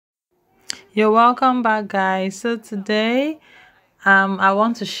You're welcome back, guys. So today, I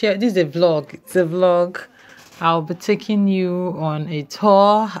want to share. This is a vlog. It's a vlog. I'll be taking you on a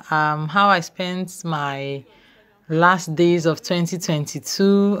tour. How I spent my last days of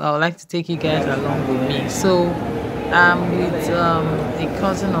 2022. I would like to take you guys along with me. So, I'm with a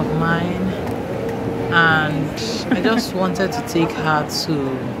cousin of mine, and I just wanted to take her to.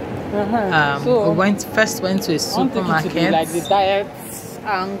 We went to a supermarket. Like the diet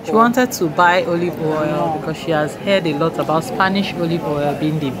She wanted to buy olive oil because she has heard a lot about Spanish olive oil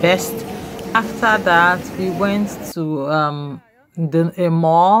being the best. After that, we went to a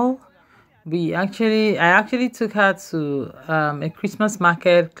mall. I actually took her to a Christmas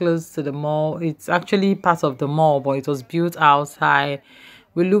market close to the mall. It's actually part of the mall, but it was built outside.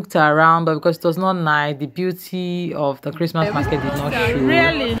 We looked around, but because it was not night, the beauty of the Christmas market did not show.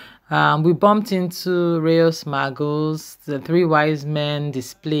 Really? We bumped into Reyes Magos, the Three Wise Men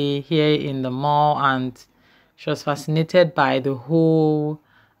display here in the mall, and she was fascinated by the whole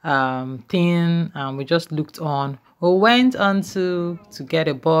thing, and we just looked on. We went on to get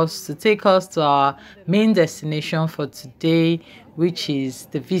a bus to take us to our main destination for today, which is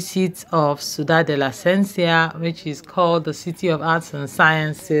the visit of Ciudad de la Ciencia, which is called the City of Arts and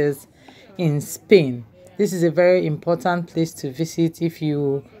Sciences in Spain. This is a very important place to visit if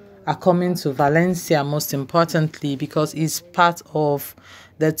you are coming to Valencia, most importantly, because it's part of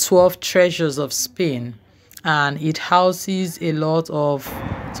the 12 treasures of Spain, and it houses a lot of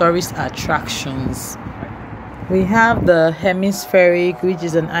tourist attractions. We have the Hemispheric, which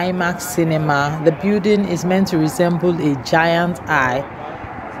is an IMAX cinema. The building is meant to resemble a giant eye,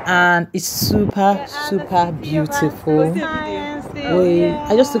 and it's super beautiful.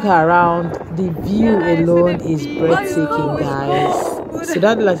 I just took her around. The view alone is breathtaking, guys.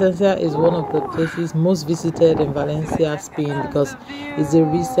 Ciudad de la Ciencia is one of the places most visited in Valencia, Spain, because it's a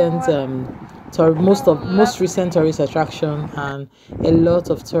recent most recent tourist attraction, and a lot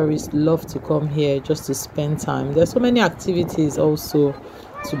of tourists love to come here just to spend time. There's so many activities also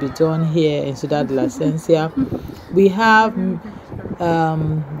to be done here in Ciudad de la Ciencia. We have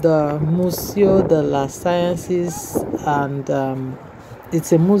the Museo de las Sciences, and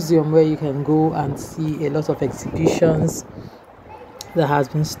it's a museum where you can go and see a lot of exhibitions that has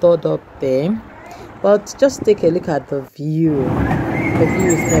been stored up there. But just take a look at the view. The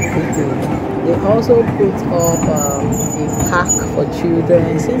view is everything. They also put up a park for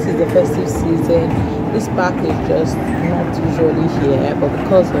children. Since it's the festive season, this park is just not usually here, but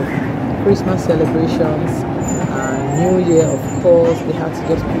because of Christmas celebrations and New Year, of course, they had to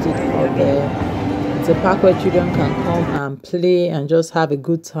just put it out there. It's a park where children can come and play and just have a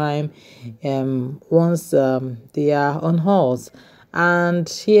good time once they are on horse. And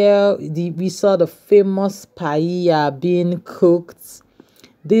here we saw the famous paella being cooked.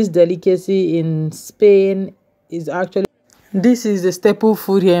 This delicacy in Spain is actually, this is the staple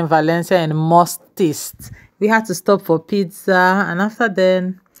food here in Valencia and must taste. We had to stop for pizza, and after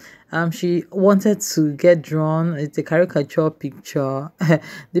then she wanted to get drawn. It's a caricature picture.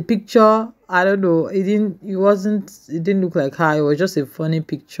 The picture, I don't know, it didn't look like her. It was just a funny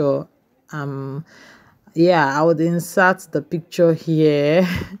picture. Yeah, I would insert the picture here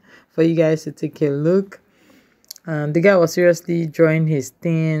for you guys to take a look. The guy was seriously drawing his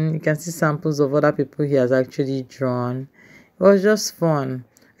thing. You can see samples of other people he has actually drawn. It was just fun.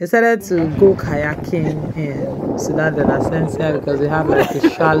 We decided to go kayaking in Ciudad de la Ciencia because we have like a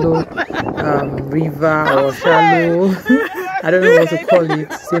shallow river, or shallow I don't know what to call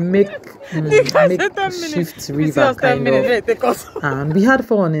it. It's a makeshift river kind of. And we had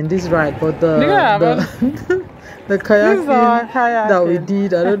fun in this ride, but the kayaking that we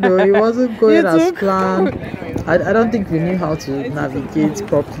did, I don't know, it wasn't going as planned. I don't think we knew how to navigate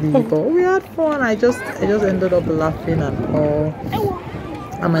properly, but we had fun. I just ended up laughing and all.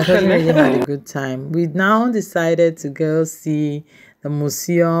 And my cousin really had a good time. We now decided to go see the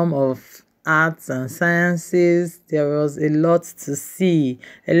Museum of Arts and Sciences. There was a lot to see,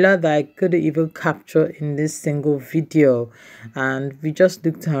 a lot that I couldn't even capture in this single video. And we just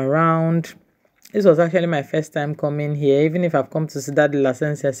looked around. This was actually my first time coming here, even if I've come to Ciudad de la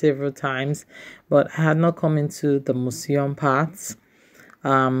Ciencia several times, but I had not come into the museum parts.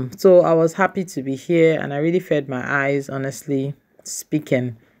 So I was happy to be here, and I really fed my eyes, honestly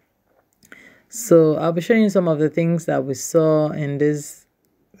speaking. So I'll be showing you some of the things that we saw in this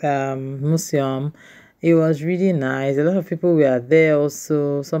museum. It was really nice. A lot of people were there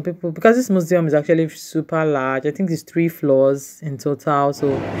also. Some people, because this museum is actually super large, I think it's 3 floors in total,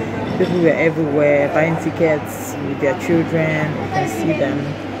 so people were everywhere buying tickets with their children. You can see them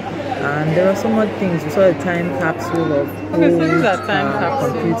And there were so much things. We saw a time capsule of old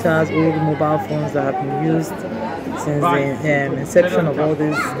computers, old mobile phones that have been used since the inception of all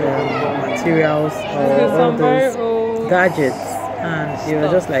these materials or all those gadgets. And it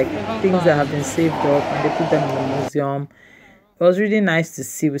was just like things that have been saved up and they put them in the museum. It was really nice to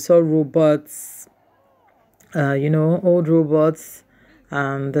see. We saw robots, you know, old robots,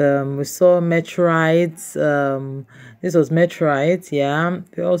 and we saw meteorites. This was meteorites, yeah.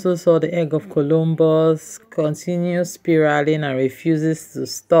 We also saw the egg of Columbus continues spiraling and refuses to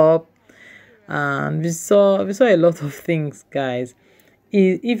stop. And we saw a lot of things, guys.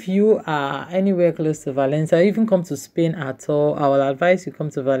 If you are anywhere close to Valencia, even come to Spain at all, I will advise you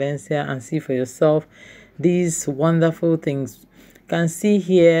come to Valencia and see for yourself these wonderful things. You can see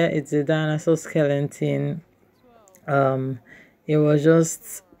here it's a dinosaur skeleton. It was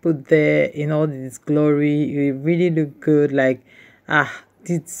just put there in all its glory. It really looked good. Like,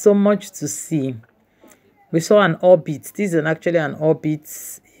 did so much to see. We saw an orbit. This is actually an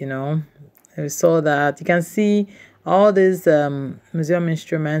orbit, you know. We saw that. You can see all these museum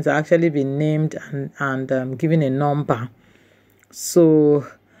instruments are actually been named and given a number. So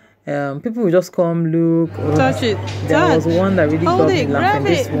people will just come look. Touch it. There was one that really got me laughing.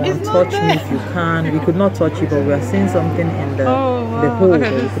 This one, touch me if you can. We could not touch it, but we are seeing something in the hole, but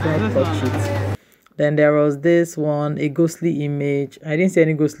we could not touch it. Then there was this one, a ghostly image. I didn't see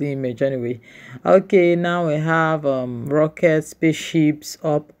any ghostly image anyway. Okay, now we have rockets, spaceships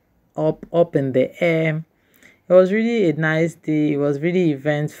up in the air. It was really a nice day. It was really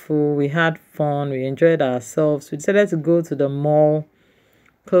eventful. We had fun. We enjoyed ourselves. We decided to go to the mall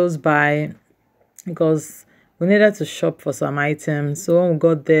close by because we needed to shop for some items. So when we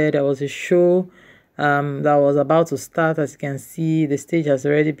got there was a show that was about to start. As you can see, the stage has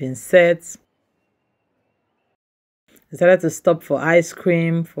already been set. We decided to stop for ice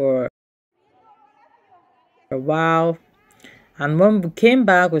cream for a while. And when we came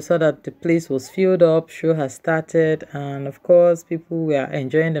back, we saw that the place was filled up, show has started, and of course, people were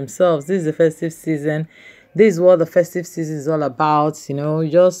enjoying themselves. This is the festive season. This is what the festive season is all about. You know,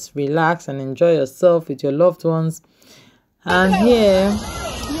 just relax and enjoy yourself with your loved ones. And here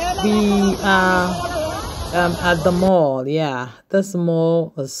we are at the mall. Yeah, this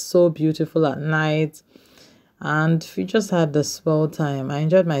mall was so beautiful at night, and we just had the swell time. I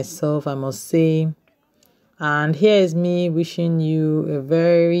enjoyed myself, I must say. And here is me wishing you a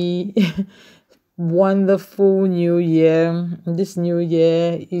very wonderful new year. This new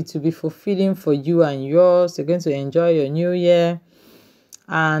year, it will be fulfilling for you and yours. You're going to enjoy your new year.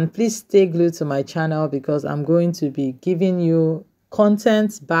 And please stay glued to my channel because I'm going to be giving you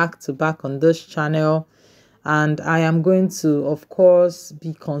content back to back on this channel. And I am going to, of course,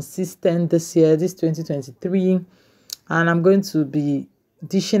 be consistent this year, this 2023. And I'm going to be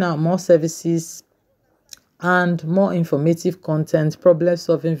dishing out more services and more informative content, problem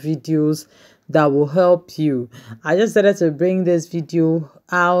solving videos that will help you. I just decided to bring this video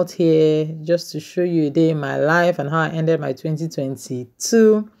out here just to show you a day in my life and how I ended my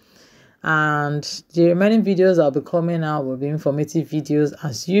 2022. And the remaining videos I'll be coming out will be informative videos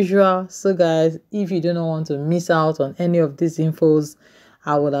as usual. So guys, if you do not want to miss out on any of these infos,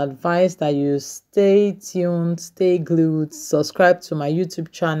 I would advise that you stay tuned, stay glued, subscribe to my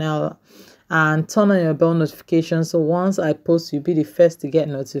YouTube channel, and turn on your bell notification so once I post, you'll be the first to get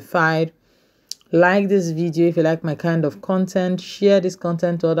notified. Like this video if you like my kind of content. Share this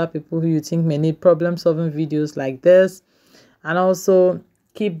content to other people who you think may need problem-solving videos like this. And also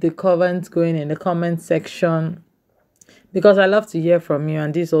keep the comments going in the comment section because I love to hear from you,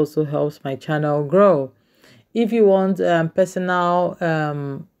 and this also helps my channel grow. If you want personal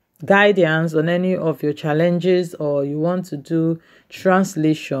guidance on any of your challenges, or you want to do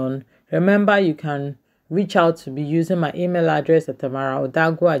translation, remember you can reach out to me using my email address at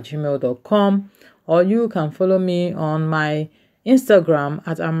tamaraodagwo@gmail.com, or you can follow me on my Instagram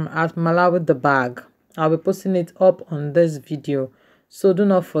at Malawithebag. I'll be posting it up on this video. So do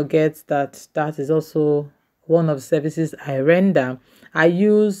not forget that that is also one of the services I render. I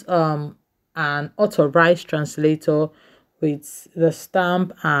use an authorized translator with the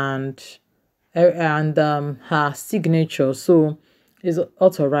stamp and her signature. So is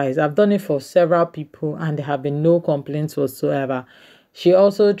authorized. I've done it for several people and there have been no complaints whatsoever. She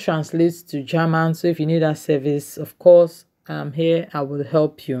also translates to German, so if you need that service, of course, I'm here. I will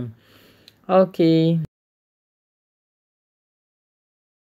help you. Okay.